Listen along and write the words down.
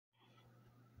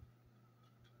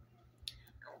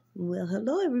Well,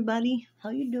 hello everybody. How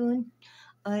you doing?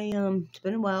 It's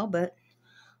been a while, but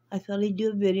I thought I'd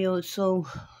do a video. It's so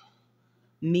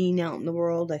mean out in the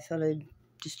world. I thought I'd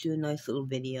just do a nice little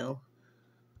video.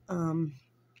 Um,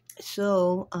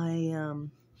 so I oh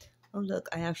look,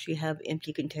 I actually have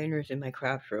empty containers in my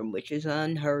craft room, which is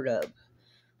unheard of.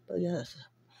 But yes,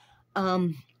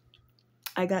 um,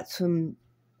 I got some.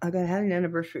 I had an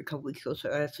anniversary a couple weeks ago,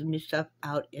 so I had some new stuff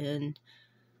out in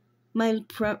my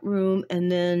front room, and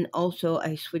then also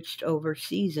I switched over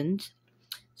seasons.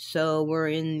 So we're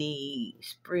in the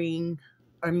in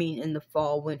the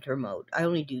fall winter mode. I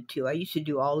only do two. I used to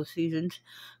do all the seasons,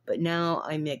 but now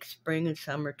I mix spring and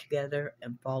summer together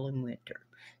and fall and winter.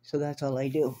 So that's all I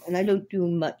do. And I don't do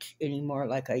much anymore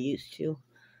like I used to.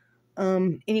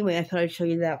 Anyway, I thought I'd show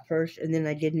you that first, and then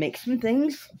I did make some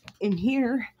things in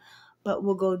here, but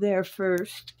we'll go there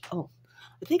first. Oh,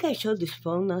 I think I showed this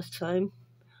phone last time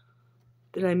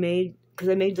that I made, because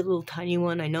I made the little tiny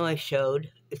one. I know I showed.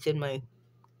 It's in my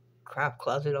craft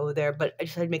closet over there, but I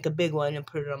decided to make a big one and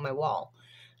put it on my wall.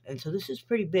 And so this is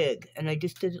pretty big, and I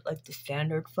just did it like the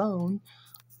standard phone.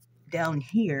 Down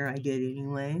here, I did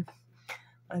anyway.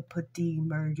 I put the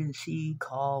emergency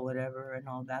call, whatever, and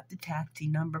all that. The taxi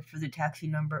number. For the taxi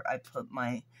number, I put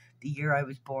the year I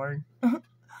was born.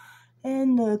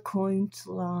 And the coin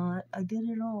slot. I did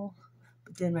it all.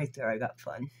 But then right there, I got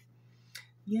fun.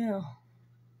 Yeah.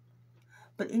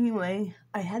 But anyway,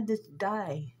 I had this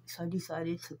die, so I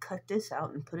decided to cut this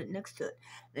out and put it next to it.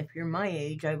 And if you're my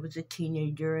age, I was a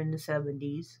teenager in the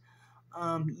 70s.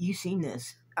 You've seen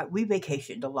this. We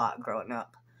vacationed a lot growing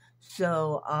up.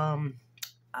 So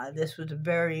this was a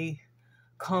very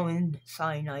common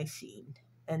sign I seen,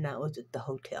 and that was at the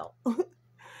hotel.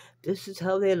 This is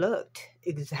how they looked.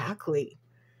 Exactly.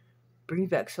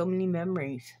 Brings back so many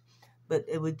memories. But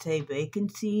it would say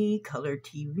vacancy, color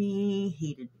TV,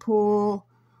 heated pool,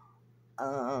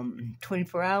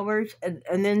 24 hours,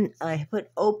 and then I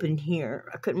put open here.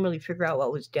 I couldn't really figure out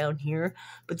what was down here,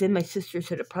 but then my sister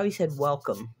said it probably said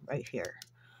welcome right here,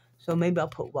 so maybe I'll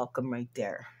put welcome right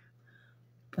there.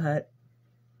 But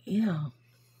yeah,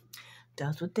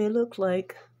 that's what they looked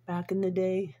like back in the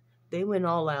day. They went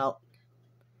all out.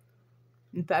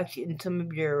 In fact, in some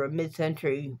of your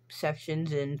mid-century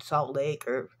sections in Salt Lake,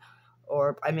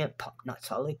 or I meant not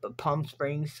Salt Lake, but Palm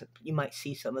Springs, you might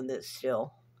see some of this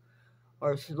still,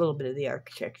 or it's a little bit of the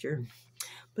architecture.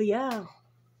 But yeah,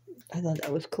 I thought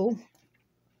that was cool.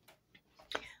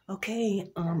 Okay,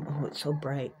 oh, it's so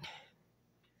bright.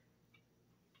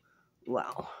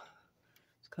 Wow,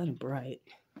 it's kind of bright.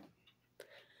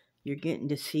 You're getting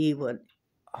to see what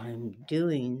I'm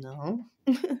doing, though.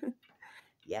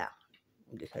 Yeah,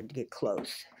 I just had to get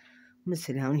close. I'm gonna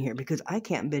sit down here because I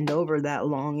can't bend over that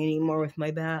long anymore with my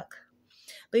back.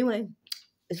 But anyway,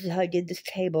 this is how I did this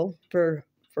table for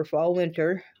fall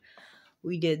winter.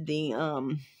 We did the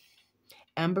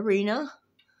Amberina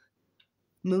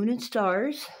Moon and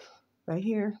Stars right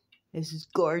here. This is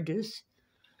gorgeous.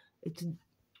 It's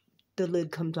the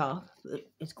lid comes off. But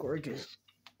it's gorgeous.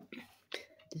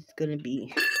 This is gonna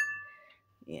be,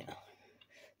 yeah.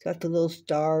 It's got the little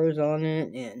stars on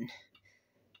it, and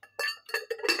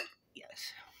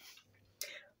yes.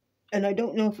 And I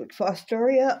don't know if it's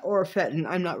Fostoria or Fenton.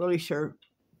 I'm not really sure.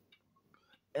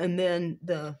 And then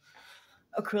the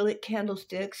acrylic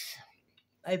candlesticks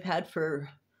I've had for,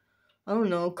 I don't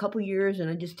know, a couple years, and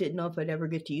I just didn't know if I'd ever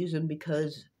get to use them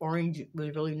because orange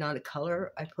was really not a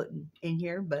color I put in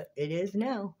here, but it is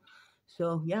now.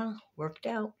 So yeah, worked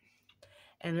out.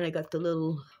 And then I got the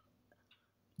little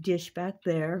dish back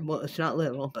there. Well, it's not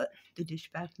little, but the dish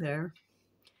back there.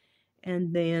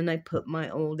 And then I put my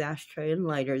old ashtray and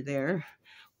lighter there,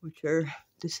 which are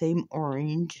the same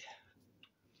orange.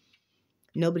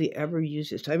 Nobody ever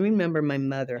used this. I remember my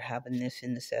mother having this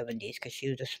in the 70s because she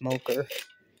was a smoker.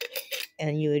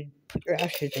 And you would put your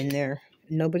ashes in there.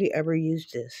 Nobody ever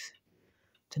used this.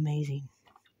 It's amazing.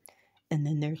 And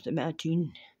then there's the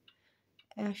matching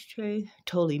ashtray.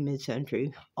 Totally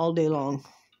mid-century. All day long.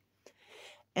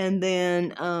 And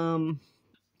then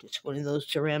just one of those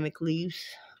ceramic leaves.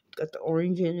 Got the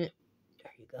orange in it.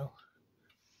 There you go.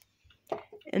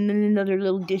 And then another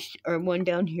little dish, or one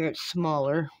down here, it's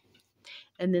smaller.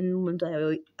 And then the ones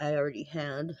I already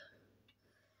had.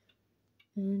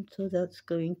 And so that's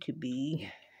going to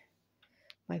be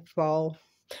my fall.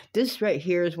 This right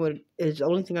here is what is the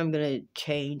only thing I'm going to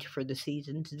change for the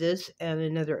seasons. This and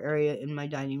another area in my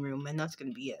dining room, and that's going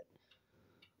to be it.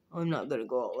 I'm not going to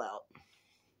go all out.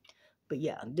 But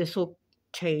yeah, this will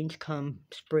change come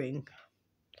spring.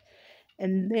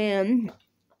 And then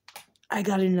I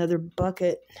got another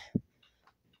bucket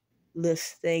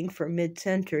list thing for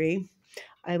mid-century.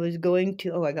 I was going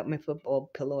to. Oh, I got my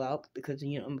football pillow out because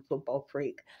I'm a football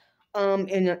freak.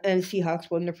 And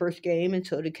Seahawks won their first game, and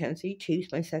so did Kansas City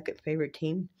Chiefs, my second favorite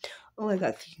team. Oh, I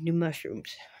got these new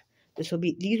mushrooms.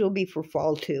 These will be for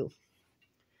fall too.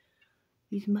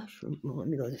 These mushrooms. Well, let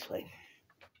me go this way.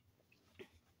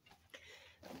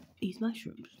 These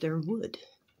mushrooms, they're wood.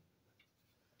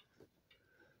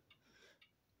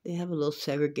 They have a little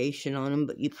segregation on them,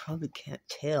 but you probably can't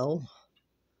tell.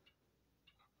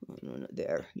 Oh, no,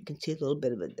 there. You can see a little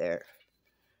bit of it there.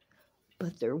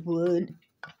 But they're wood.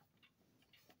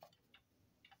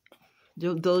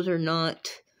 Those are not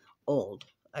old.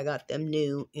 I got them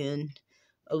new in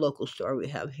a local store we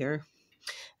have here.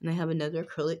 And I have another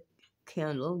acrylic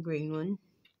candle, green one.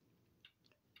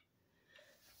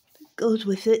 Goes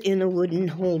with it in a wooden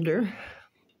holder.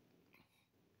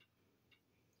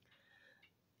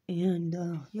 And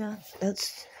yeah,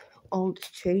 that's all that's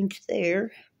changed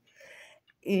there.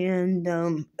 And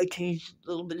I changed a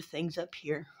little bit of things up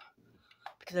here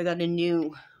because I got a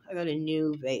new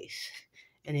vase,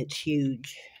 and it's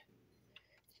huge.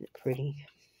 Isn't it pretty?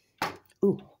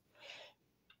 Ooh,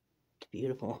 it's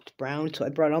beautiful. It's brown, so I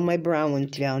brought all my brown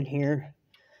ones down here.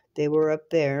 They were up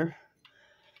there,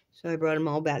 so I brought them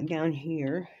all back down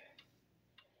here,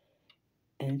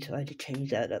 and so I had to change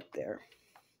that up there.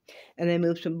 And I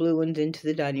moved some blue ones into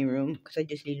the dining room because I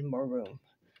just needed more room.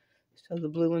 So the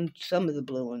blue ones, some of the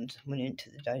blue ones went into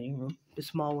the dining room, the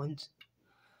small ones.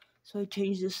 So I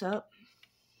changed this up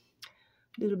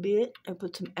a little bit. I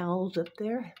put some owls up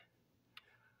there.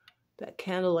 That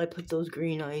candle, I put those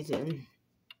green eyes in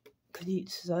because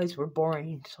his eyes were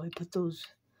boring. So I put those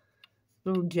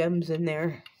little gems in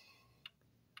there.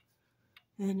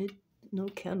 And no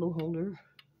candle holder.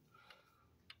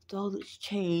 That's all that's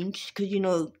changed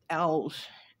because, owls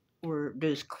were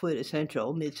just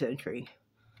quintessential mid-century.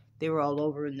 They were all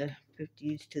over in the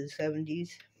 50s to the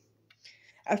 70s.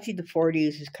 Actually, the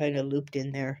 40s is kind of looped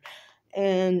in there.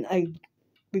 And I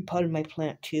repotted my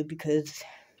plant too because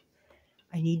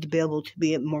I need to be able to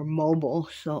be more mobile.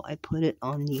 So I put it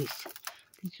on this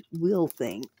wheel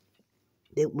thing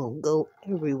that will go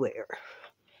everywhere.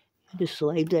 It just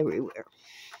slides everywhere.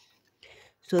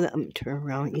 So that I'm going to turn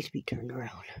around. It needs to be turned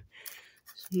around.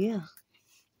 So yeah,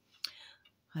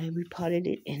 I repotted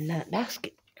it in that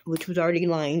basket, which was already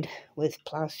lined with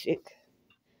plastic.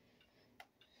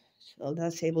 So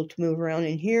that's able to move around.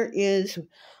 And here is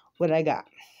what I got.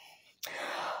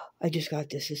 I just got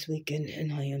this weekend,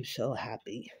 and I am so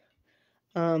happy.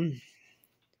 I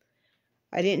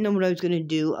didn't know what I was going to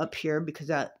do up here because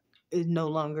that is no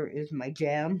longer is my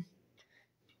jam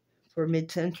for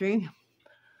mid-century.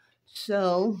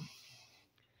 So,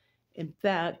 in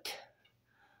fact,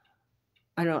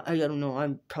 I don't know.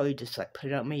 I'm probably just like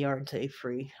put it out in my yard and say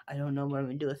free. I don't know what I'm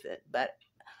going to do with it, but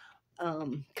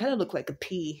kind of look like a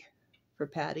pea for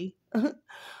Patty.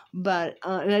 But,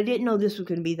 and I didn't know this was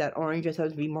going to be that orange. I thought it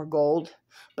would be more gold,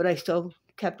 but I still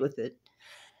kept with it.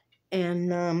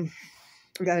 And I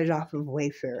got it off of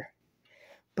Wayfair.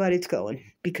 But it's going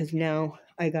because now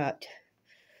I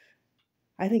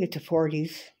think it's a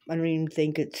 40s. I don't even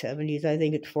think it's 70s. I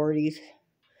think it's 40s.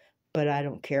 But I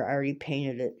don't care. I already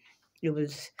painted it. It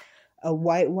was a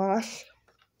whitewash,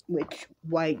 which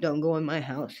white don't go in my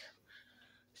house.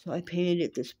 So I painted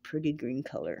it this pretty green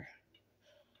color.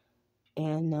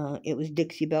 And it was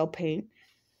Dixie Belle paint.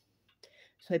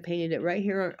 So I painted it right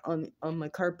here on my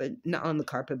carpet. Not on the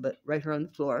carpet, but right here on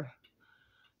the floor.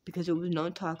 Because it was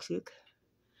non-toxic.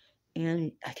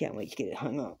 And I can't wait to get it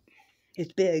hung up.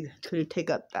 It's big. It's going to take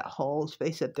up that whole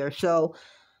space up there. So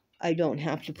I don't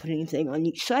have to put anything on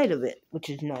each side of it, which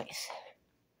is nice.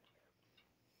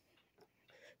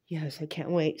 Yes, I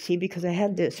can't wait. See, because I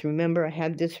had this. Remember, I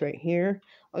had this right here.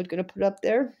 I was going to put up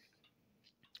there.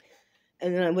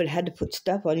 And then I would have had to put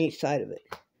stuff on each side of it.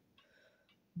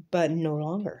 But no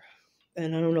longer.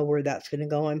 And I don't know where that's going to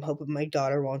go. I'm hoping my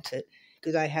daughter wants it.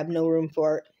 Because I have no room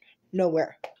for it.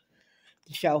 Nowhere.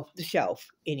 The shelf,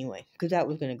 anyway. Because that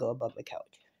was going to go above the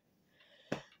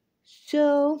couch.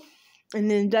 So,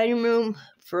 and then the dining room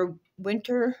for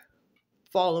winter,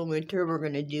 fall and winter, we're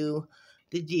going to do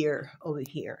the deer over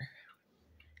here.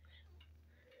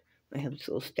 I have this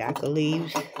little stack of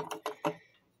leaves.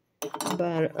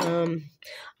 But,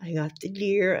 I got the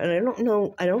deer, and I don't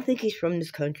know, I don't think he's from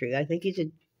this country. I think he's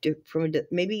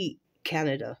maybe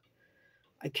Canada.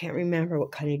 I can't remember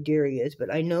what kind of deer he is,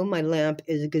 but I know my lamp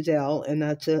is a gazelle, and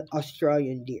that's an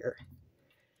Australian deer.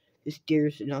 This deer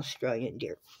is an Australian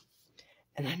deer.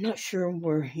 And I'm not sure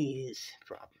where he is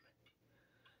from.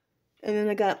 And then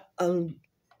I got a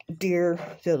deer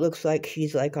that looks like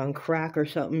he's like on crack or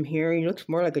something here. He looks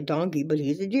more like a donkey, but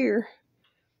he's a deer.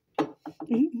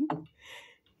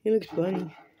 He looks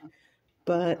funny,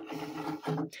 but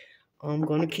I'm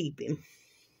going to keep him.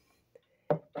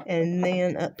 And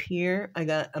then up here, I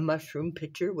got a mushroom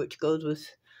picture, which goes with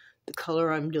the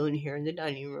color I'm doing here in the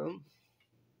dining room.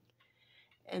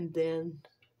 And then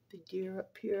the deer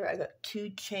up here, I got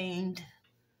 2 chained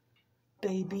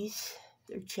babies.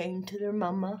 They're chained to their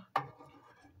mama.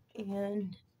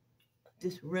 And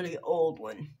this really old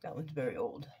one. That one's very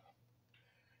old.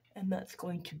 And that's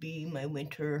going to be my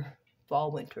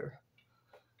fall-winter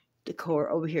decor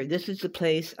over here. This is the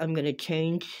place I'm going to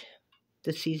change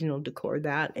the seasonal decor,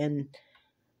 that and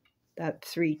that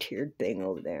 3-tiered thing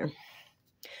over there.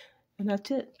 And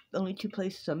that's it. The only 2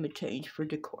 places I'm going to change for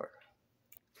decor,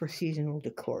 for seasonal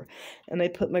decor. And I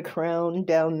put my crown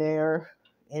down there,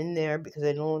 in there, because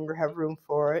I no longer have room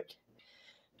for it.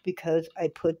 Because I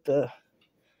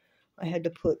had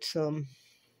to put some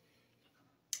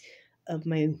of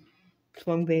my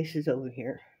swung vases over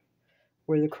here,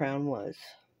 where the crown was.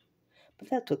 But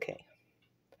that's okay.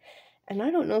 And I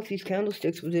don't know if these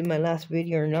candlesticks was in my last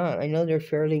video or not. I know they're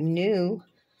fairly new.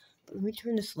 But let me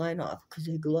turn this light off because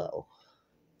they glow.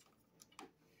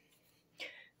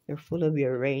 They're full of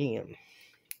uranium.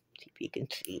 See if you can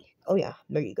see. Oh yeah,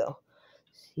 there you go.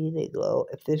 See, they glow.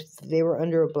 If they were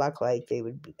under a black light, they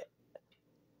would be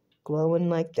glowing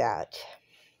like that.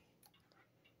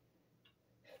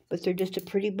 But they're just a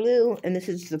pretty blue. And this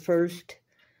is the first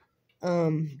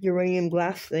uranium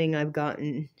glass thing I've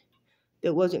gotten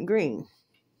that wasn't green.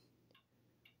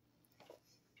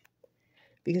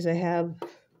 Because I have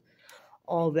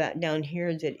all that down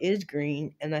here that is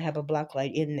green, and I have a black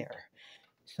light in there.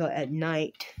 So at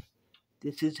night,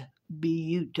 this is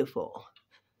beautiful.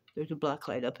 There's a black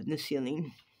light up in the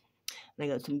ceiling, and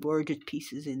I got some gorgeous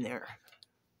pieces in there.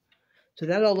 So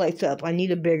that all lights up. I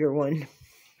need a bigger one.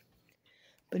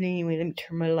 But anyway, let me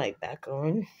turn my light back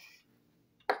on.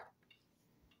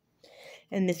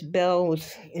 And this bell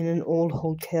was in an old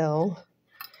hotel.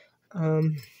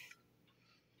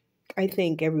 I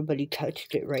think everybody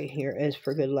touched it right here as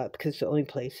for good luck, because it's the only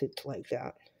place it's like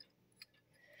that.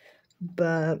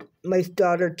 But my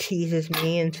daughter teases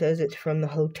me and says it's from the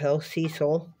Hotel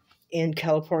Cecil in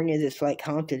California that's like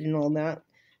haunted and all that.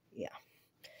 Yeah.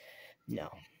 No.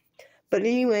 But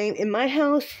anyway, in my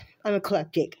house, I'm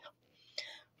eclectic.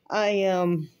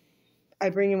 I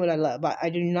bring in what I love. I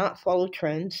do not follow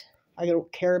trends. I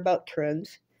don't care about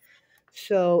trends.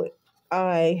 So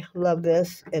I love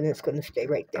this, and it's going to stay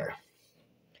right there.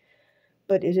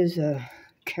 But it is a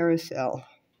carousel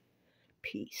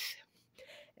piece,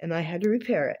 and I had to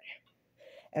repair it.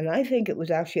 And I think it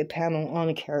was actually a panel on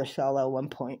a carousel at one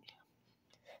point,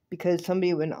 because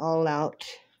somebody went all out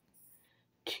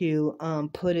to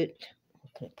put it.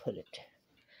 Where can I put it?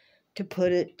 To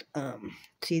put it.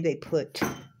 See, they put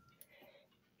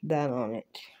that on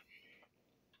it.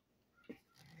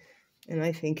 And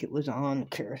I think it was on a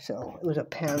carousel. It was a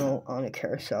panel on a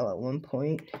carousel at one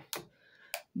point.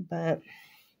 But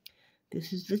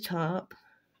this is the top.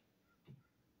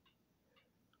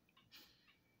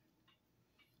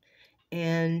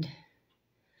 And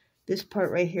this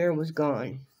part right here was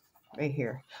gone. Right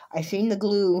here. I seen the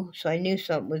glue, so I knew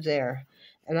something was there.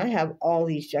 And I have all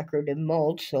these decorative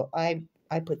molds, so I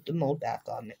put the mold back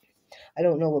on it. I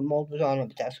don't know what mold was on it,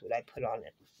 but that's what I put on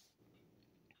it.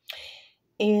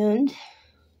 And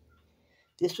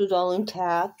this was all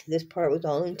intact. This part was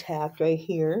all intact right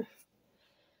here.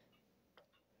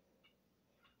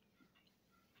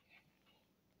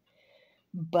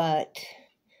 But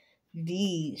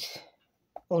these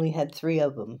only had 3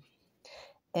 of them.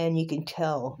 And you can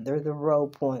tell they're the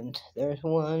rope ones. There's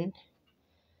one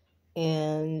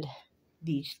and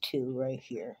these 2 right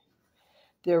here.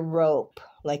 They're rope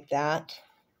like that.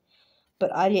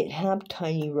 But I didn't have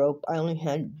tiny rope. I only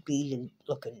had beaded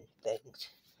looking things.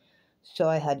 So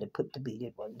I had to put the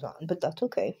beaded ones on. But that's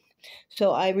okay.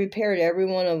 So I repaired every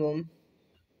one of them.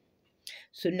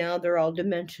 So now they're all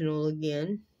dimensional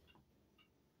again.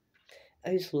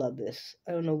 I just love this.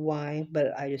 I don't know why,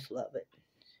 but I just love it.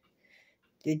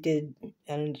 It did,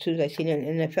 and as soon as I seen it,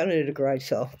 and I found it at a garage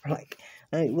sale for like,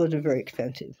 it wasn't very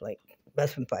expensive, like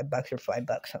less than $5 or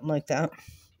 $5, something like that.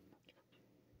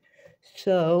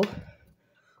 So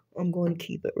I'm going to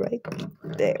keep it right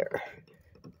there.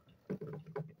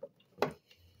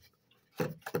 There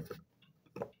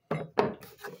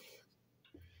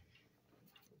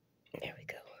we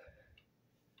go.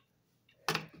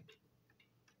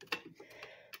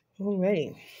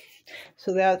 Alrighty.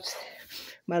 So that's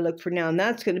my look for now, and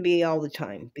that's going to be all the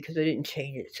time because I didn't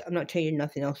change it. I'm not changing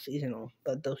nothing else seasonal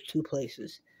but those 2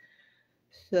 places.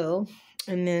 So,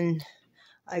 and then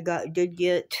I did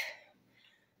get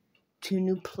 2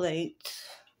 new plates.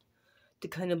 to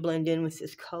kind of blend in with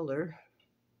this color.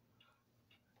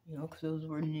 You know, because those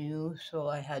were new, so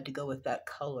I had to go with that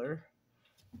color.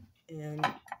 And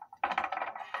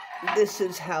this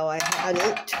is how I had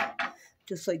it.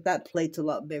 Just like that plate's a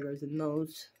lot bigger than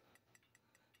those.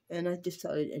 And I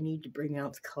decided I need to bring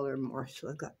out the color more, so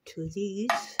I got 2 of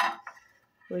these,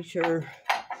 which are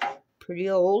pretty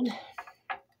old.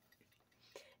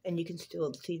 And you can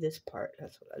still see this part.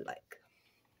 That's what I like.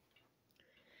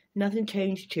 Nothing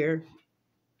changed here.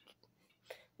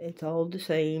 It's all the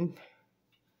same.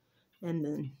 And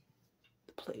then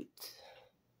the plates.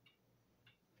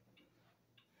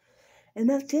 And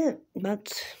that's it.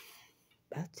 That's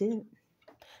it.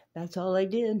 That's all I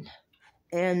did.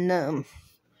 And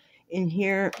in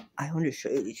here, I want to show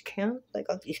you these candles. I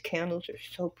got these candles. They're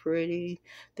so pretty.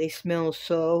 They smell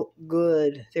so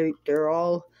good. They're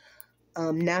all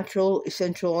natural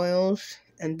essential oils,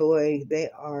 and boy, they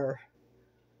are.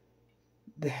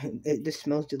 This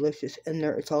smells delicious, and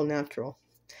it's all natural.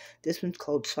 This one's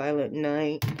called Silent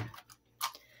Night.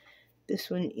 This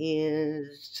one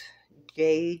is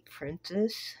Jade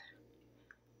Princess.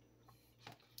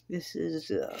 This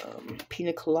is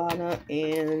Pina Colada,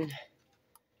 and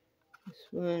this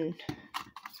one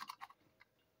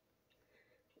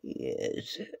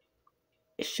is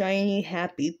Shiny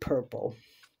Happy Purple.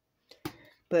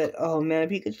 But oh man,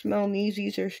 if you could smell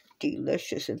these are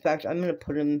delicious. In fact, I'm gonna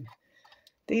put them.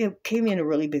 They came in a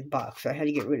really big box, so I had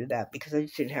to get rid of that because I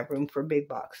just didn't have room for big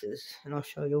boxes, and I'll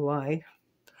show you why.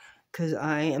 Because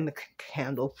I am a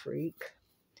candle freak.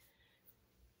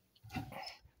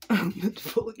 It's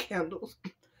full of candles.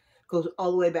 Goes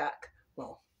all the way back.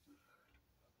 Well,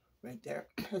 right there.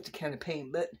 That's a can of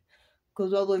paint, but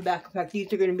goes all the way back. In fact,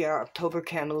 these are going to be our October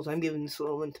candles. I'm giving this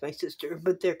little one to my sister,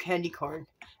 but they're candy corn,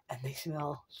 and they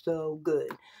smell so good.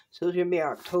 So those are going to be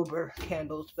our October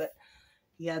candles, but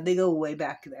yeah, they go way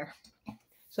back there.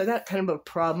 So I got kind of a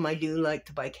problem. I do like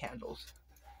to buy candles.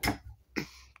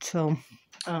 So,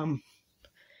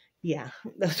 yeah,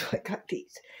 that's why I got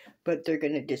these. But they're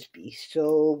going to just be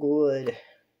so good.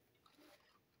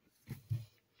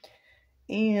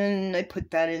 And I put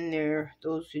that in there,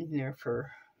 those in there for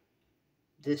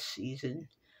this season.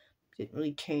 Didn't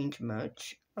really change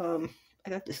much. I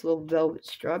got this little velvet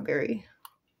strawberry.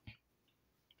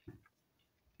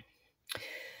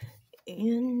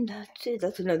 And that's it.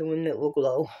 That's another one that will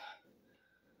glow.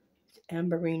 It's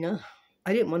Amberina.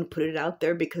 I didn't want to put it out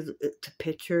there because it's a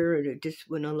picture and it just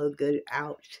wouldn't look good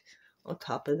out on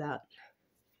top of that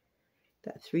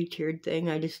 3-tiered thing.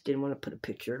 I just didn't want to put a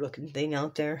picture looking thing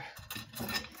out there.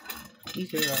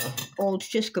 These are old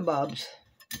shish kebabs.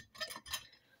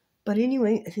 But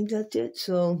anyway, I think that's it.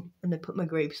 So, and I put my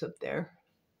grapes up there.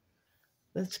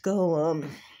 Let's go.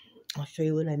 I'll show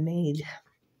you what I made.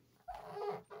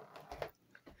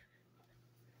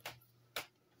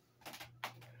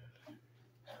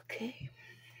 Okay.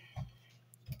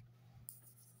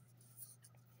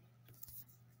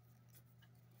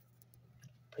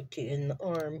 Put you in the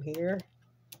arm here.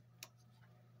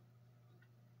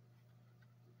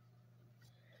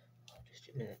 Just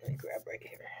a minute, let me grab right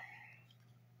here.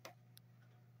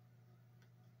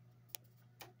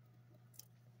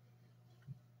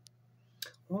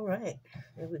 All right,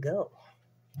 there we go.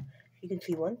 You can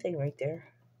see one thing right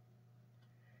there.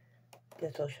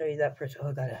 Guess I'll show you that first.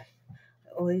 Oh, I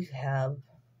always have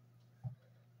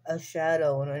a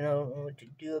shadow, and I don't know what to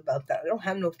do about that. I don't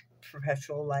have no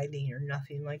professional lighting or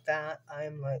nothing like that.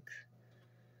 I'm like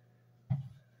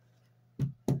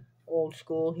old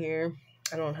school here.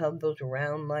 I don't have those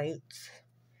round lights.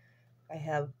 I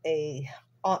have a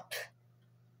aught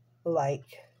light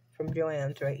from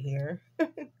Joann's right here.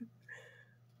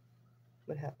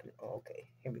 What happened? Oh, okay,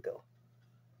 here we go.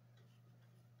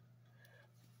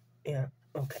 Yeah,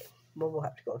 okay. Well, we'll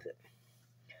have to go with it.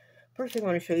 First thing I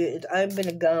want to show you is I've been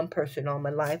a gum person all my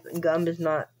life, and gum is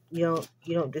not, you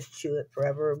don't just chew it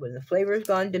forever. When the flavor is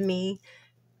gone to me,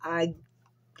 I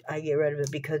get rid of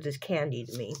it because it's candy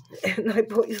to me, and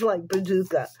I've always liked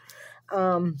Bazooka.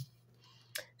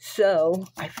 So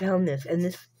I found this, and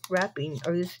this wrapping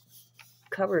or this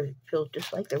cover feels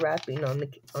just like the wrapping on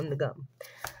the gum,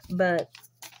 but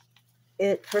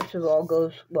it first of all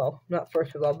goes, well, not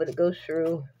first of all, but it goes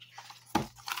through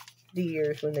the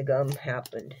years when the gum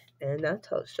happened, and that's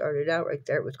how it started out right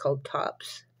there. It was called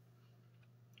Tops,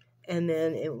 and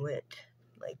then it went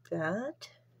like that,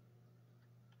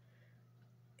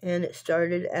 and it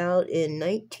started out in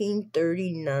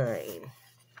 1939,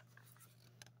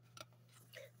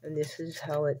 and this is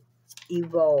how it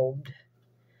evolved,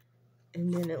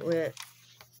 and then it went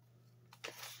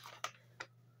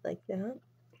like that.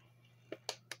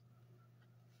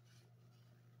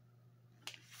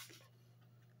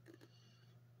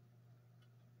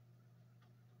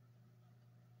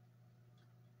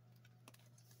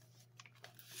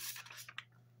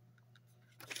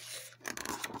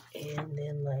 And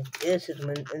then like this is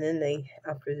when, and then they,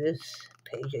 after this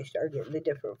page, they start getting the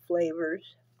different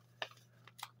flavors.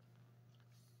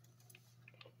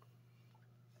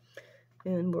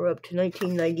 And we're up to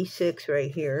 1996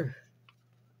 right here.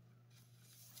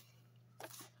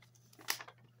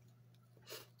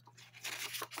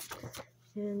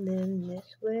 And then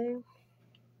this way.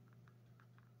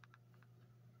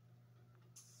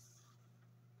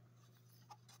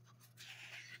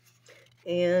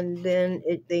 And then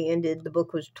they ended, the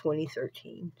book was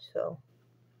 2013, so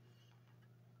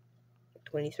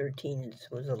 2013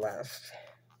 was the last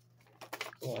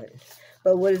one.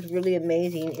 But what is really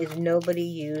amazing is nobody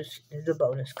used the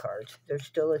bonus cards. They're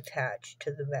still attached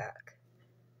to the back.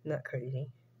 Not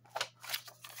crazy.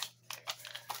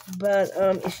 But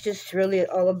it's just really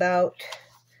all about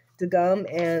the gum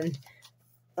and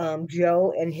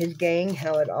Joe and his gang,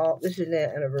 how it all, this is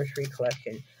the anniversary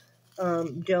collection.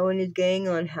 Joe and his gang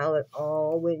on how it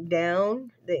all went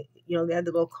down. They had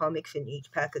the little comics in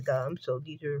each pack of gum, so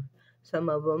these are some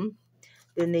of them.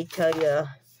 Then they tell you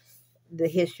the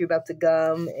history about the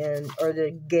gum or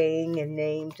the gang and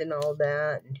names and all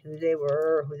that, and who they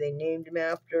were, who they named them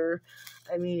after.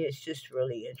 I mean, it's just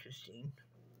really interesting.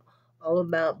 All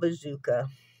about Bazooka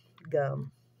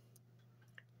gum.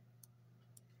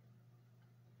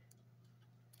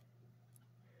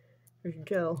 There's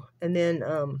Joe, and then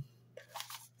oh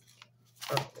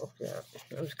yeah,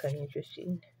 that was kind of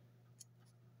interesting.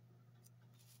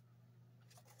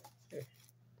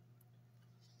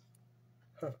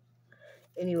 Huh.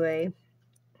 Anyway,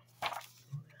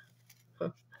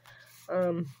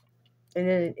 and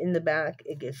then in the back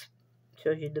it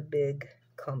shows you the big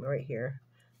comma right here.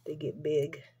 They get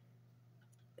big.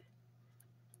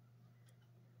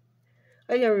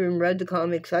 I never even read the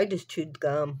comics. I just chewed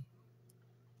gum,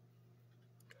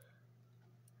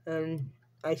 and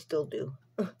I still do.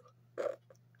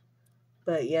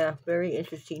 But yeah, very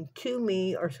interesting to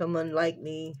me, or someone like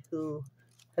me who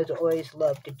has always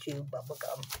loved to chew bubble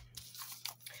gum.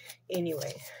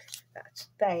 Anyway, that's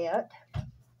that.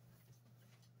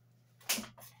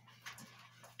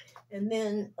 And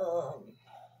then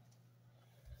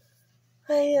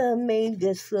I made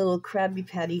this little Krabby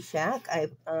Patty shack. I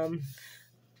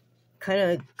kind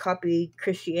of copied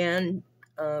Christian's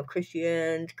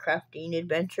crafting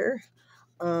adventure.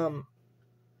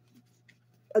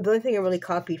 The only thing I really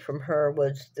copied from her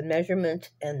was the measurements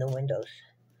and the windows.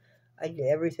 I did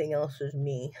everything else was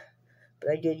me,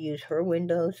 but I did use her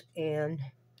windows and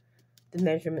the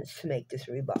measurements to make the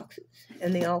 3 boxes,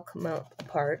 and they all come out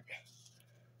apart.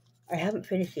 I haven't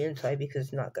finished the inside because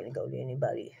it's not going to go to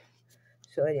anybody,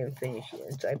 so I didn't finish the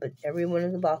inside, but every one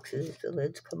of the boxes, the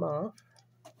lids come off.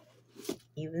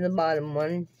 Even the bottom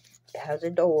one has a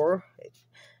door. It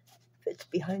fits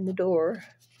behind the door.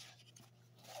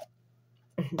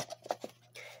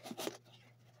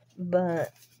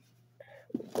 But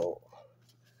we'll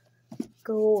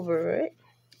go over it.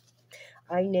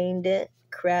 I named it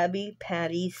Krabby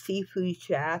Patty Seafood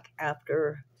Shack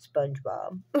after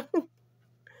SpongeBob.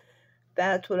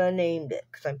 That's what I named it,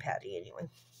 because I'm Patty anyway.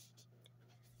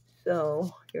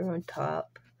 So, here on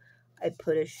top, I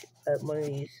put one of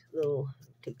these little,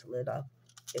 take the lid off,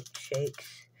 it shakes.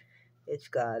 It's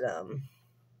got, oh,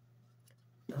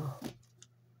 look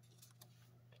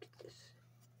at this.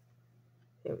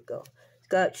 There we go. It's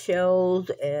got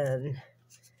shells and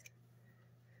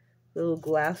little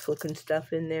glass looking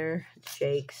stuff in there. It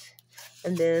shakes.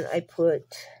 And then I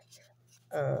put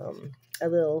a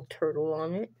little turtle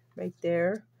on it right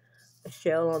there, a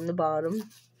shell on the bottom,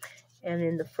 and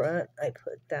in the front I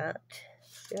put that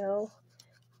shell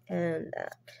and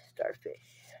that starfish.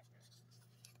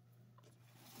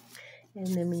 And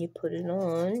then when you put it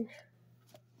on,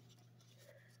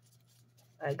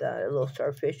 I got a little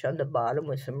starfish on the bottom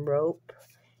with some rope,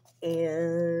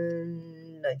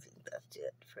 and I think that's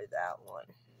it for that one.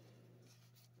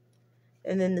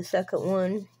 And then the second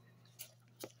one,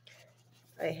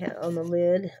 I have on the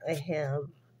lid, I have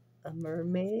a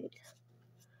mermaid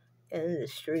and the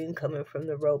string coming from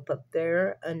the rope up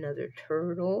there, another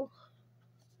turtle,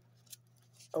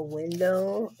 a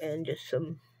window, and just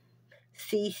some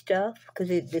sea stuff, because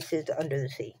this is under the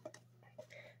sea,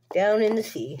 down in the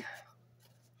sea.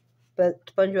 But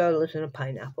SpongeBob lives in a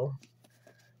pineapple,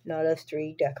 not a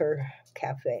 3-decker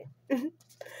cafe. And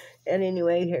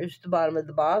anyway, here's the bottom of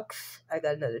the box. I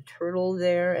got another turtle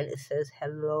there, and it says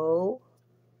hello.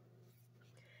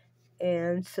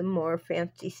 And some more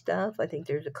fancy stuff. I think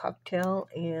there's a cocktail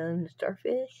and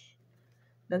starfish.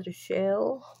 Another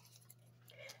shell.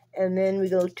 And then we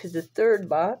go to the third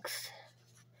box.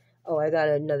 Oh, I got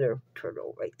another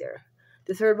turtle right there.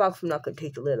 The third box, I'm not going to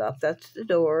take the lid off. That's the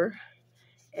door.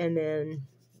 And then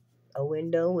a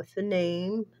window with the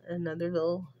name, another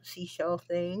little seashell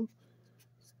thing,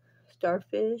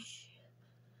 starfish,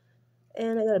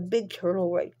 and I got a big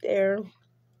turtle right there.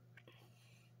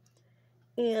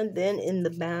 And then in the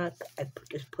back, I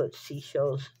just put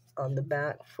seashells on the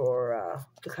back for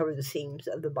to cover the seams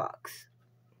of the box.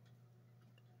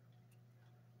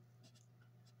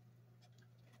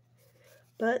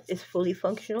 But it's fully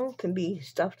functional, can be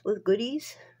stuffed with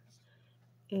goodies,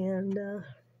 and I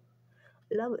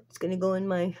love it. It's going to go in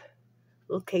my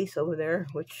little case over there,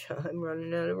 which I'm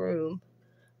running out of room.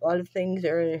 A lot of things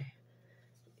are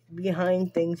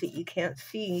behind things that you can't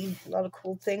see. A lot of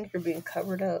cool things are being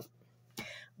covered up.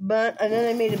 But and then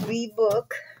I made a bee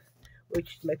book,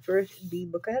 which is my first bee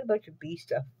book. I had a bunch of bee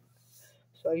stuff,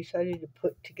 so I decided to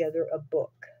put together a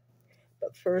book.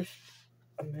 But first,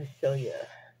 I'm going to show you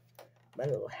my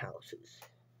little houses.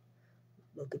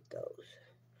 Look at those.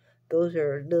 Those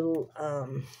are little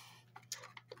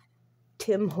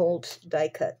Tim Holtz die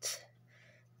cuts.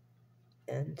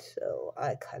 And so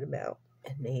I cut them out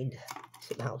and made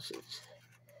some houses.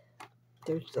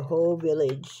 There's the whole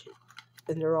village,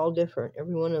 and they're all different.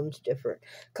 Every one of them's different.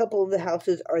 A couple of the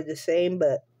houses are the same,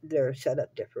 but they're set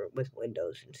up different with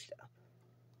windows and stuff.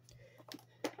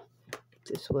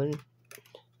 This one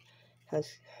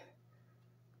has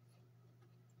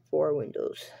 4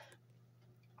 windows.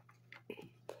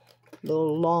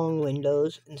 Little long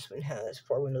windows, and this one has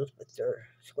 4 windows, but they're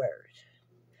squares.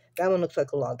 That one looks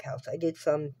like a log house. I did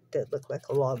some that look like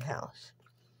a log house,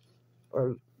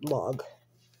 or log.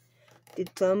 Did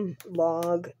some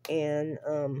log and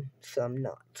some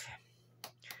not.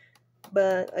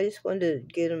 But I just wanted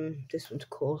to get them. This one's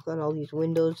cool. It's got all these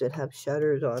windows that have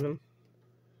shutters on them.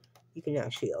 You can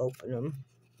actually open them,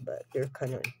 but they're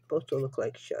kind of supposed to look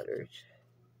like shutters.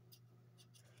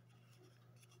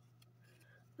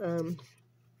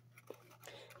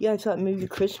 Yeah, I thought maybe a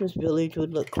Christmas village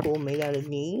would look cool made out of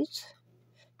these.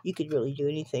 You could really do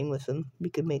anything with them. You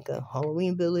could make a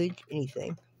Halloween village,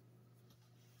 anything.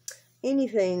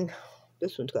 Anything.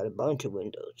 This one's got a bunch of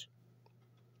windows.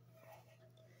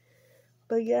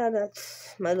 But yeah,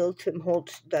 that's my little Tim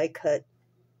Holtz die cut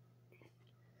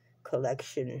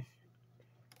collection.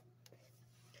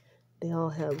 They all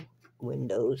have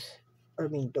windows,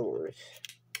 doors.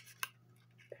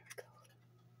 There we go.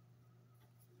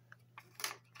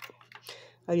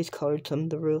 I just colored some of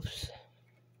the roofs.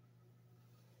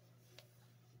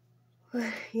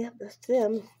 Yep, that's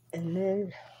them. And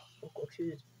then we'll go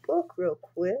through this book real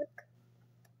quick.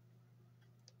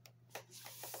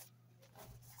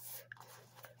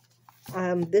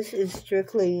 This is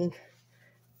strictly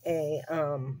a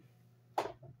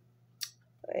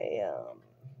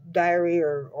diary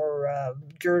or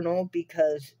journal,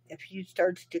 because if you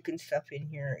start sticking stuff in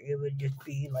here, it would just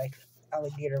be like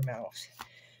alligator mouse.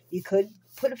 You could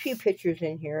put a few pictures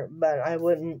in here, but I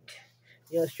wouldn't,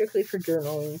 strictly for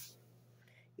journaling,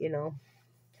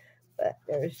 But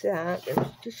there's that. There's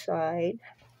the side.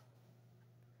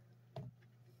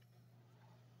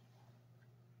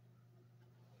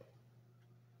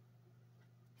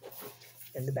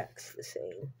 And the back's the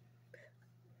same.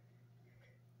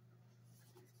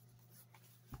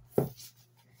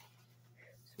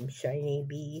 Some shiny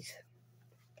bees.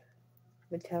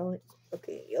 Metallic.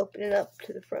 Okay, you open it up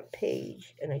to the front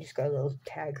page, and I just got a little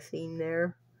tag theme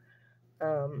there.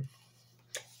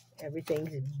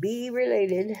 Everything's bee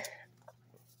related.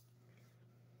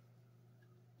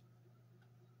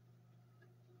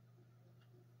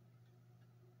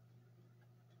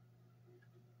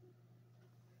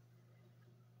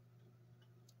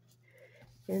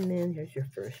 And then here's your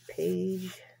first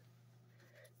page.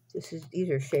 These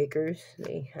are shakers.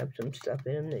 They have some stuff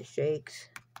in them that shakes,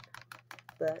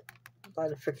 but a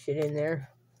lot of friction in there.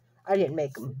 I didn't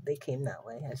make them. They came that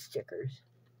way as stickers.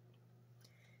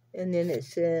 And then it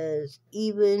says,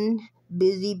 even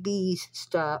busy bees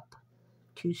stop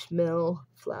to smell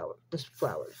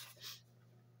flowers.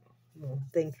 Well,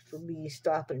 thanks for bees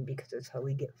stopping, because that's how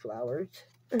we get flowers.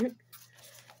 And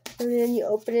then you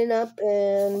open it up,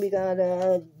 and we got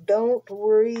a don't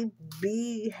worry,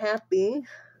 be happy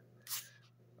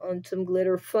on some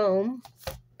glitter foam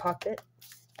pocket.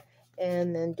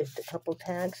 And then just a couple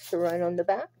tags to write on the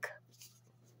back.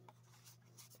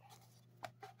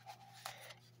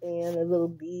 And a little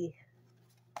bee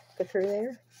sticker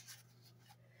there.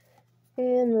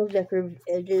 And little decorative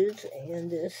edges.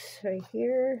 And this right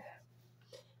here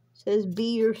says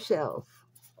be yourself.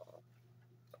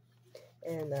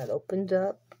 And that opens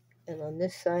up. And on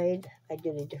this side, I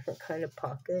did a different kind of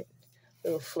pocket.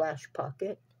 Little flash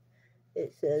pocket.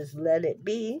 It says let it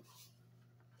be.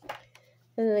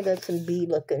 And then I got some bee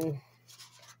looking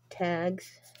tags.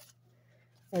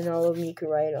 And all of them you can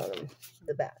write on them,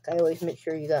 the back. I always make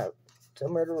sure you got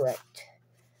somewhere to write.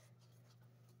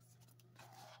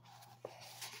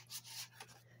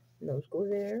 And those go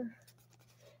there.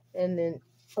 And then,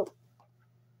 oh,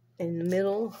 in the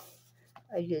middle,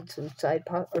 I did some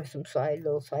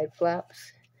little side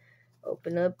flaps.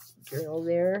 Open up, journal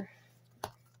there.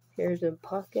 Here's a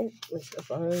pocket with a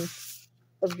bunch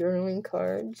of journaling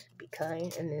cards. Be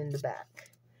kind. And then the back,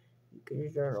 you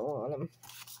can journal on them.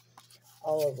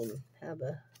 All of them have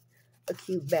a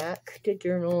cute back to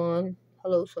journal on.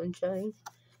 Hello, sunshine.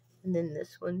 And then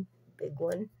this one, big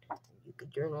one, you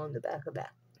could journal on the back of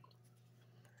that.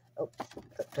 Oh,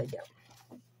 upside down.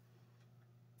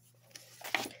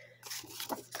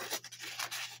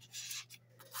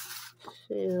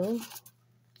 So,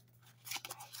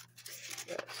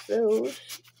 that's those.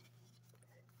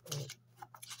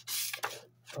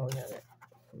 Oh, yeah,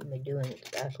 what am I doing? It's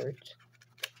backwards.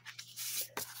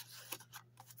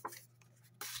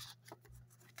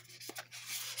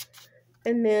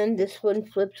 And then this one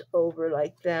flips over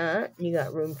like that. You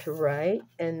got room to write.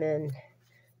 And then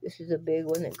this is a big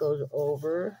one that goes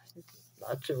over.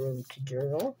 Lots of room to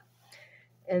journal.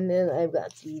 And then I've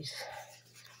got these.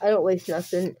 I don't waste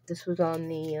nothing. This was on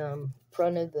the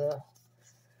front of the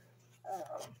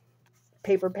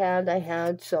paper pad I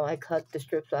had, so I cut the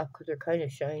strips off because they're kind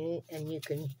of shiny, and you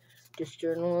can just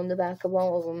journal on the back of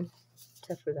all of them,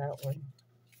 except for that one.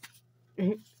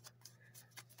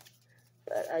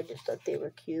 But I just thought they were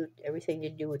cute. Everything to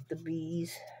do with the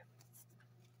bees.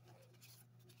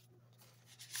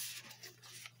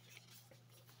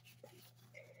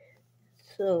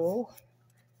 So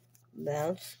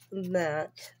that's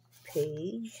that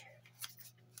page.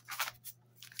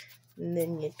 And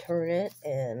then you turn it,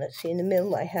 and let's see, in the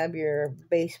middle I have your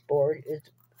baseboard,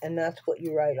 and that's what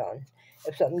you write on.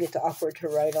 If something gets awkward to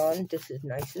write on, this is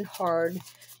nice and hard,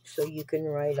 so you can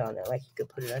write on it. Like you could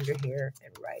put it under here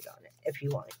and write on it if you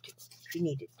wanted to, if you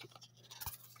needed to.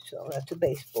 So that's a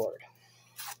baseboard.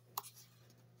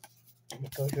 And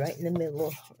it goes right in the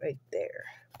middle, right there.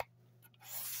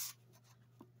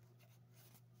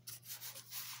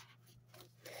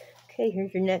 Okay,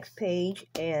 here's your next page,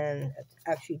 and it's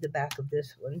actually the back of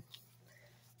this one.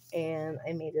 And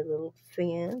I made a little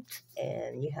fence,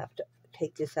 and you have to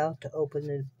take this out to open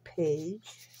the page,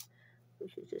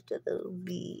 which is just a little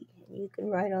bee. You can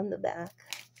write on the back.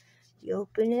 You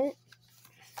open it,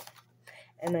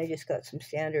 and I just got some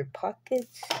standard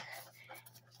pockets,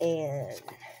 and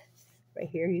right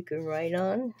here you can write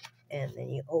on, and then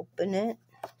you open it.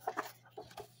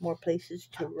 More places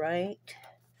to write.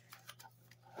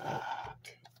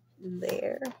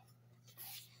 There.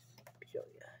 Show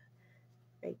you.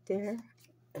 Right there.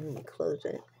 And then you close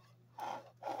it.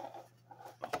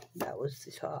 That was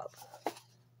the top.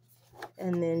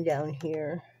 And then down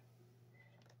here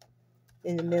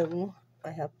in the middle, I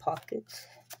have pockets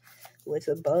with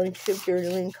a bunch of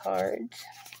journaling cards.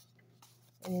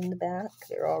 And in the back,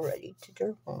 they're all ready to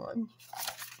journal on.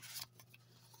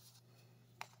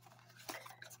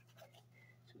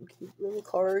 Some cute little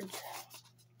cards.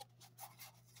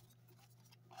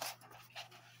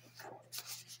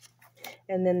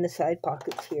 And then the side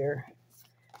pockets here,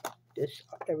 just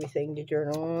everything to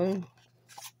journal on.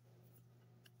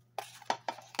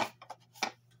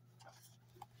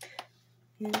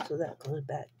 And so that goes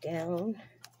back down.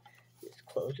 This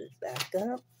closes back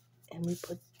up, and we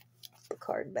put the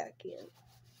card back in.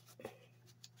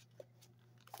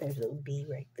 There's a little bee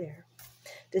right there.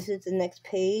 This is the next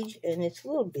page, and it's a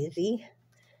little busy,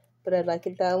 but I like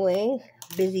it that way.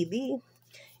 Busy bee.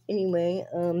 Anyway,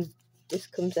 this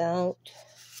comes out,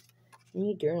 and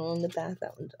you journal on the back.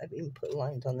 That one's, I've even put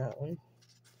lines on that one.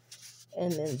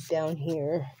 And then down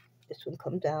here, this one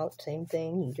comes out, same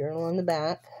thing. You journal on the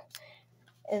back.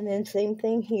 And then same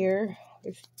thing here.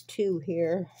 There's two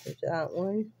here. There's that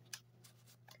one,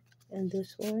 and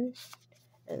this one,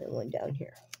 and then one down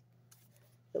here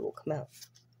that will come out.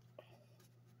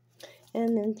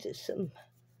 And then just some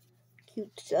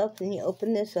cute stuff. And you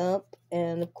open this up,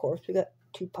 and of course we got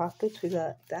two pockets. We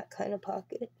got that kind of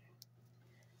pocket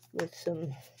with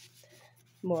some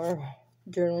more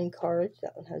journaling cards.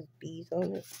 That one has bees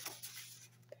on it.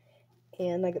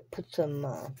 And I could put some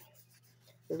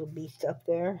little bee stuff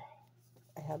there.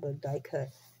 I have a die cut.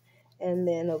 And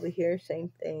then over here,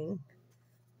 same thing.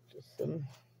 Just some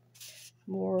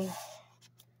more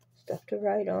stuff to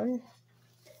write on.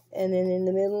 And then in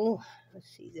the middle, let's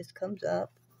see, this comes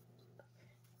up.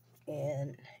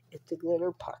 And it's a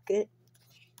glitter pocket.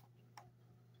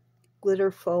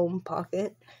 Glitter foam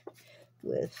pocket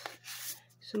with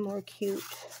some more cute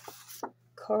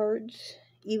cards.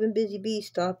 Even Busy Bee,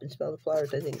 stop and smell the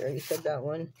flowers. I think I already said that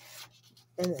one.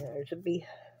 And then there's a bee,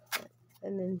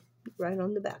 and then right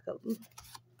on the back of them.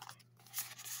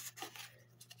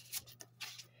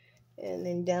 And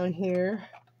then down here,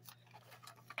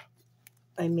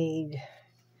 I made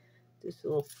this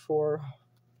little four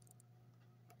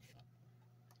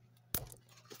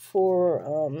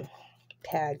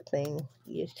tag thing.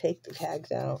 You just take the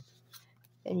tags out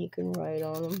and you can write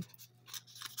on them,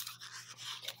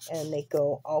 and they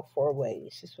go all 4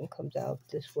 ways. This one comes out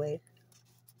this way,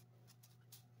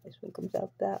 this one comes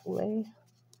out that way,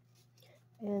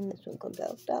 and this one comes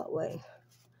out that way.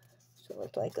 So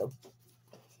it's like a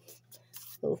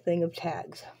little thing of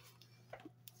tags.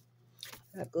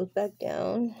 That goes back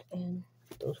down, and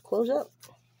those close up.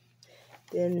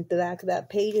 Then the back of that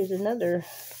page is another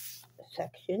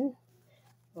section.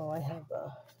 Oh, I have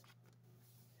a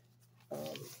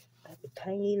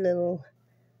tiny little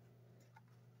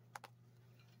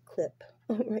clip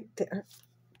right there,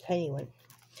 tiny one.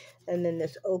 And then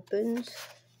this opens,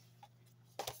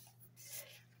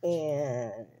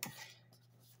 and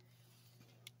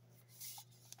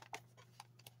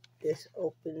this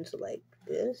opens like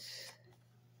this.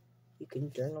 You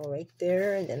can journal right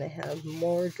there. And then I have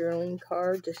more journaling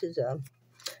cards. This is a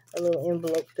little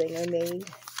envelope thing I made.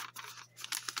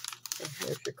 And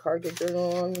there's your card to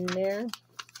journal on in there.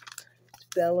 It's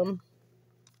vellum.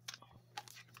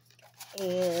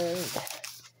 And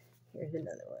here's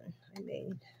another one I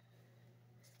made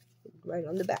right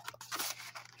on the back.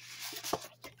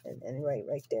 And then right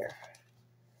there.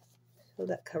 So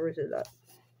that covers it up.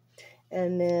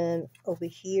 And then over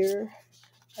here,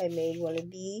 I made one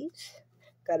of these.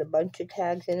 Got a bunch of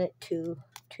tags in it, two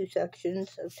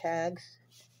sections of tags.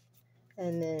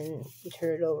 And then you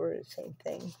turn it over, the same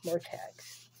thing, more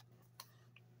tags.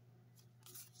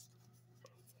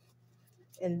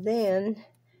 And then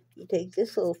you take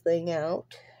this little thing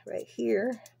out right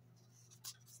here,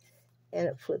 and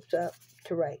it flips up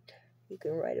to write. You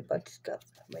can write a bunch of stuff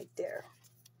right there.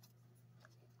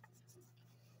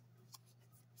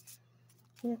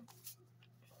 Yeah.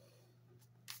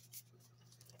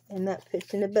 And that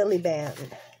fits in a belly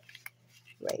band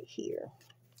right here.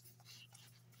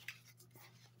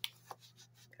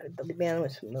 Got a belly band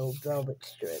with some little velvet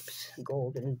strips,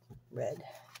 gold and red.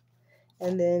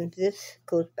 And then this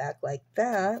goes back like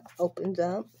that, opens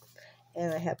up,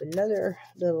 and I have another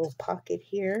little pocket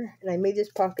here. And I made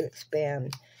this pocket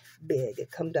expand big.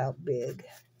 It comes out big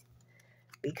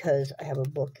because I have a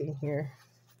book in here.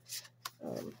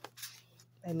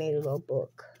 I made a little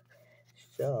book.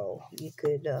 So you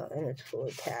could, and it's full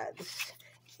of tags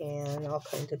and all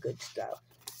kinds of good stuff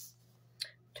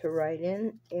to write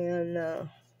in. And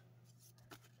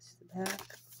that's the back.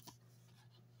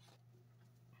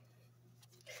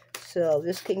 So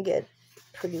this can get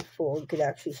pretty full. You could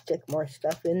actually stick more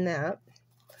stuff in that.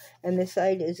 And this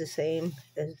side is the same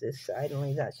as this side,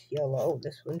 only that's yellow.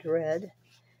 This one's red.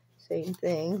 Same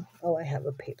thing. Oh, I have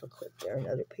a paper clip there,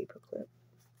 another paper clip.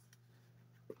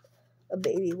 A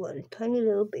baby one, tiny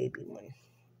little baby one.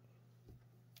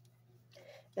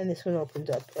 And this one opens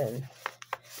up and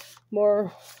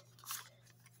more.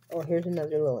 Oh, here's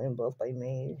another little envelope I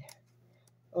made.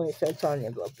 Only so it's on the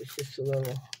envelope. It's just a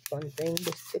little fun thing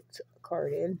to stick a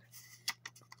card in.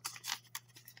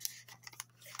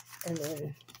 And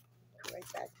then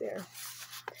right back there.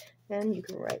 And you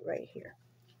can write right here.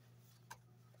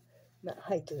 That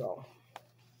hides it all.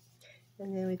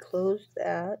 And then we close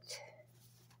that.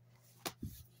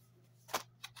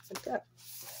 Like that.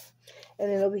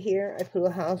 And then over here, I put a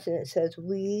house and it says,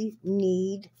 "We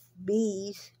need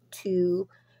bees to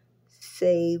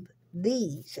save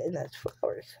these." And that's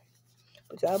flowers.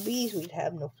 Without bees, we'd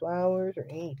have no flowers or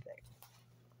anything.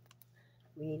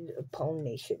 We need a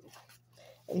pollination.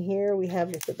 And here we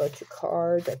have just a bunch of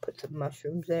cards. I put some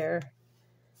mushrooms there.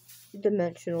 A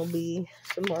dimensional bee.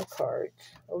 Some more cards.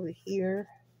 Over here.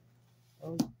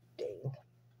 Oh, dang.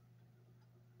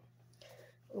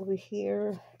 Over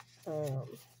here.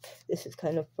 This is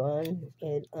kind of fun.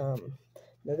 It another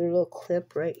little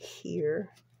clip right here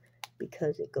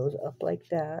because it goes up like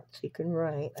that, so you can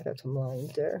write. I got some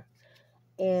lines there,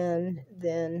 and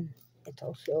then it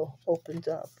also opens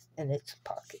up and it's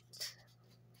pockets.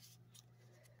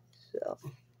 So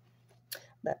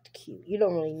that's cute. You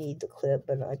don't really need the clip,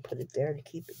 but I put it there to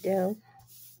keep it down.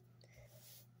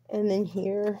 And then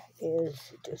here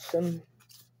is just some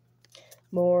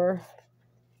more.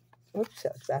 Oops,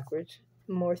 that's backwards.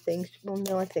 More things. Well,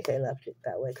 no, I think I left it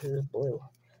that way because it was blue.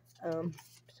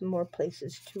 Some more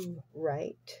places to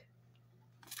write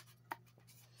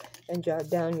and jot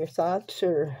down your thoughts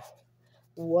or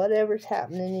whatever's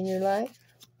happening in your life.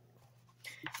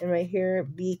 And right here,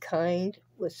 be kind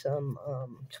with some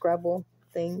Scrabble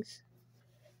things.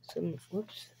 some,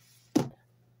 whoops,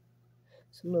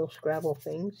 some little Scrabble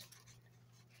things.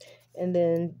 And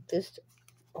then this,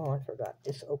 oh, I forgot,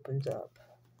 this opens up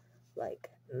like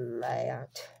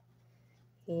that.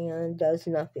 And does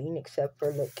nothing except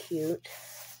for look cute.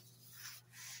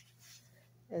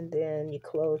 And then you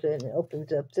close it and it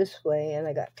opens up this way, and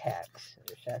I got tags.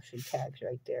 There's actually tags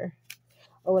right there.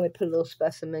 Oh, and I put a little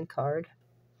specimen card.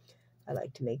 I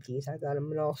like to make these. I got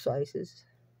them in all sizes.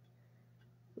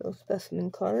 Little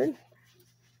specimen card.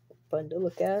 Fun to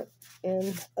look at.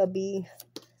 And a bee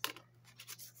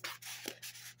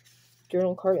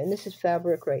journal card. And this is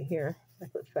fabric right here. I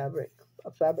put fabric,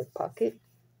 a fabric pocket.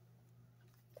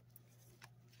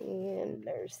 And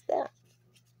there's that.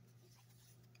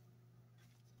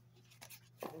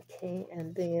 Okay,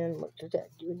 and then what does that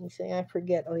do? Anything? I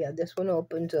forget. Oh yeah, this one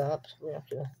opens up. So we have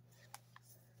to.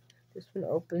 This one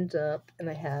opens up, and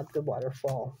I have the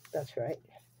waterfall. That's right.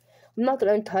 I'm not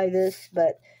gonna untie this,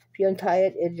 but if you untie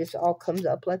it, it just all comes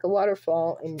up like a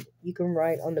waterfall, and you can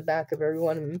write on the back of every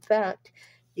one of them. In fact,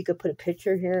 you could put a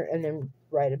picture here and then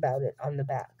write about it on the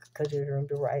back, because there's room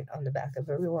to write on the back of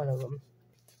every one of them.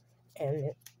 And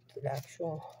it's an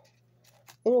actual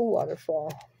little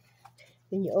waterfall.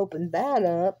 Then you open that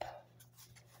up,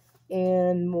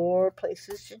 and more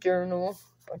places to journal.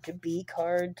 A bunch of bee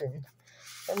cards and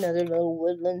another little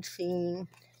woodland scene.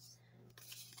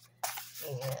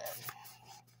 And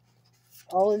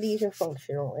all of these are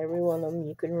functional. Every one of them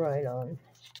you can write on.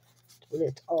 That's what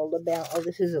it's all about. Oh,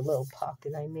 this is a little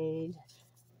pocket I made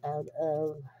out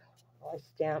of, I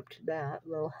stamped that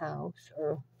little house,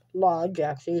 or lodge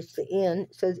actually. It's the inn.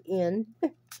 It says inn.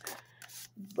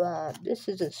 But this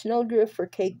is a snowdrift for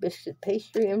cake, biscuit,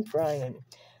 pastry, and frying.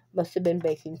 Must have been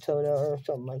baking soda or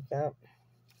something like that.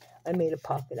 I made a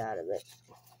pocket out of it.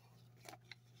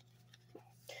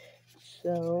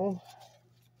 So,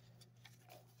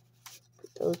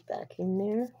 put those back in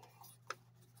there.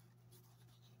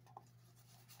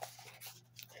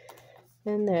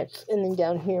 And then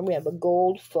down here we have a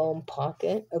gold foam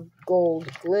pocket, a gold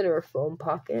glitter foam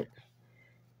pocket,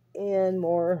 and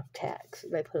more tags.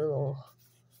 I put a little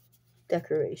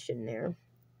decoration there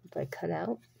if I cut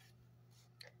out.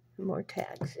 More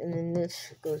tags. And then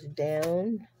this goes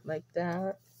down like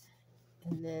that,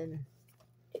 and then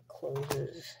it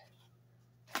closes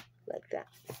like that.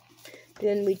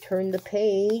 Then we turn the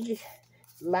page,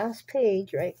 last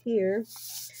page right here,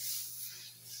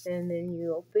 and then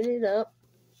you open it up,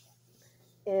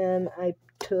 and I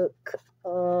took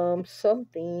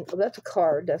something, oh, that's a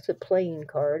card, that's a playing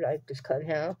card I just cut in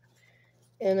half,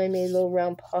 and I made a little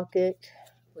round pocket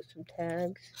with some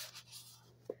tags,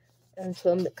 and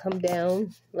some that come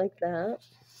down like that.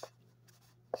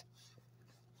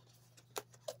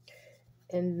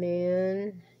 And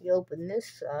then you open this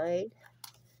side,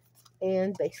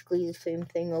 and basically the same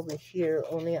thing over here,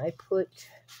 only I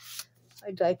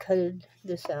die cutted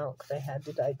this out because I had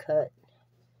the die cut.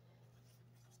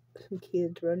 Some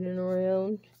kids running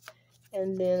around.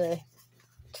 And then I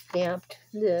stamped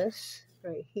this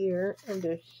right here, and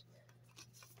there's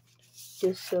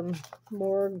just some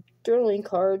more journaling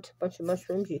cards, a bunch of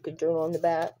mushrooms you could journal on the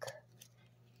back,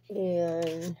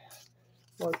 and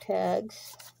more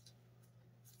tags.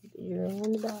 You can journal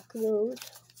on the back of those.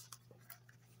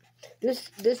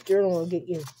 This journal will get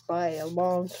you by a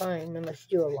long time unless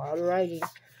you do a lot of writing.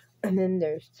 And then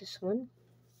there's this one.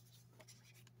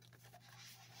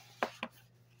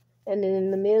 And then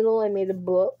in the middle, I made a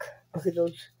book. Look at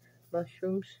those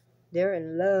mushrooms. They're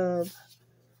in love.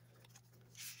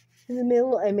 In the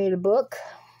middle, I made a book.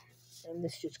 And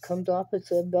this just comes off.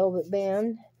 It's a velvet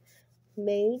band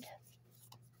made.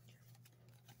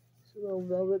 It's a little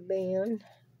velvet band.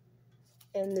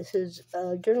 And this is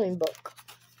a journaling book.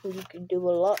 You can do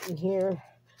a lot in here.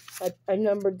 I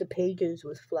numbered the pages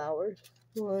with flowers.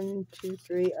 1, 2,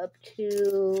 3, up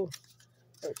to,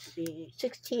 let's see,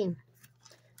 16.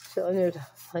 So, and there's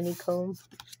honeycomb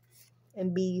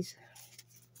and bees.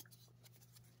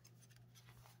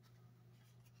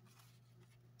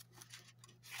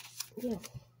 Yeah.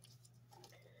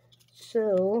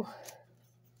 So,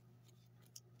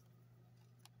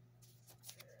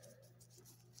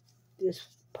 this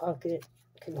pocket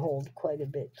can hold quite a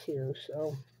bit too,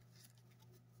 so.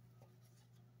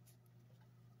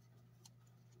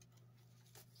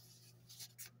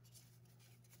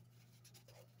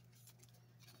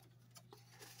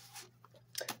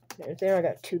 There I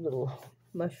got 2 little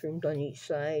mushrooms on each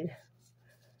side.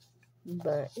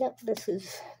 But, yep, this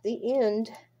is the end.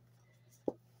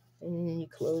 And then you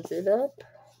close it up.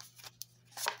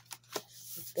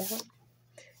 Like that.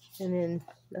 And then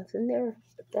nothing there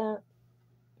but that.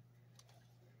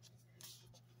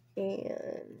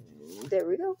 And there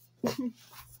we go.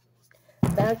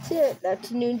 That's it.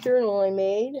 That's a new journal I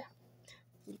made.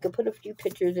 You can put a few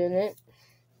pictures in it.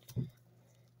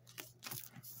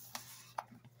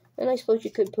 And I suppose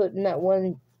you could put in that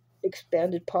one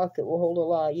expanded pocket will hold a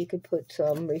lot. You could put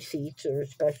some receipts or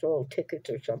special tickets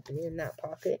or something in that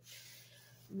pocket.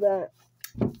 But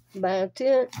that's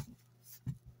it.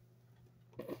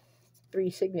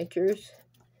 3 signatures.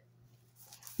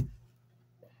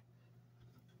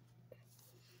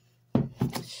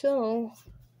 So,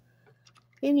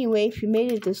 anyway, if you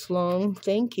made it this long,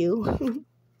 thank you.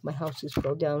 My house is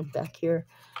fell down back here.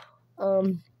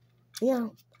 Yeah,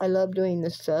 I love doing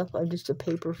this stuff. I'm just a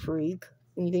paper freak.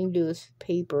 Anything to do with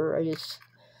paper, I just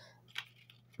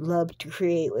love to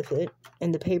create with it.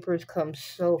 And the paper has come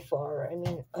so far. I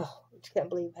mean, oh, I just can't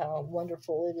believe how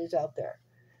wonderful it is out there.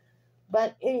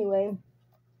 But anyway,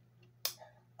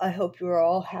 I hope you're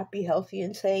all happy, healthy,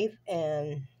 and safe.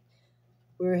 And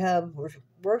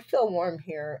we're still warm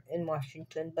here in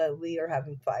Washington, but we are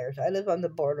having fires. I live on the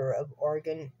border of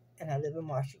Oregon and I live in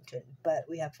Washington, but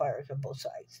we have fires on both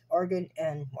sides, Oregon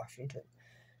and Washington.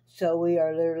 So we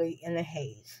are literally in a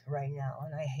haze right now,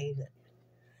 and I hate it.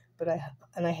 But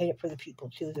I hate it for the people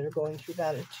too that are going through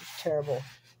that. It's just terrible.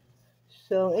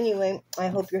 So anyway, I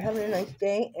hope you're having a nice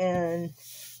day, and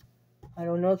I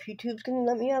don't know if YouTube's gonna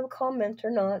let me have a comment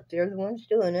or not. They're the ones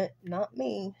doing it, not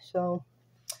me. So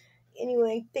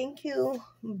anyway, thank you.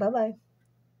 Bye bye.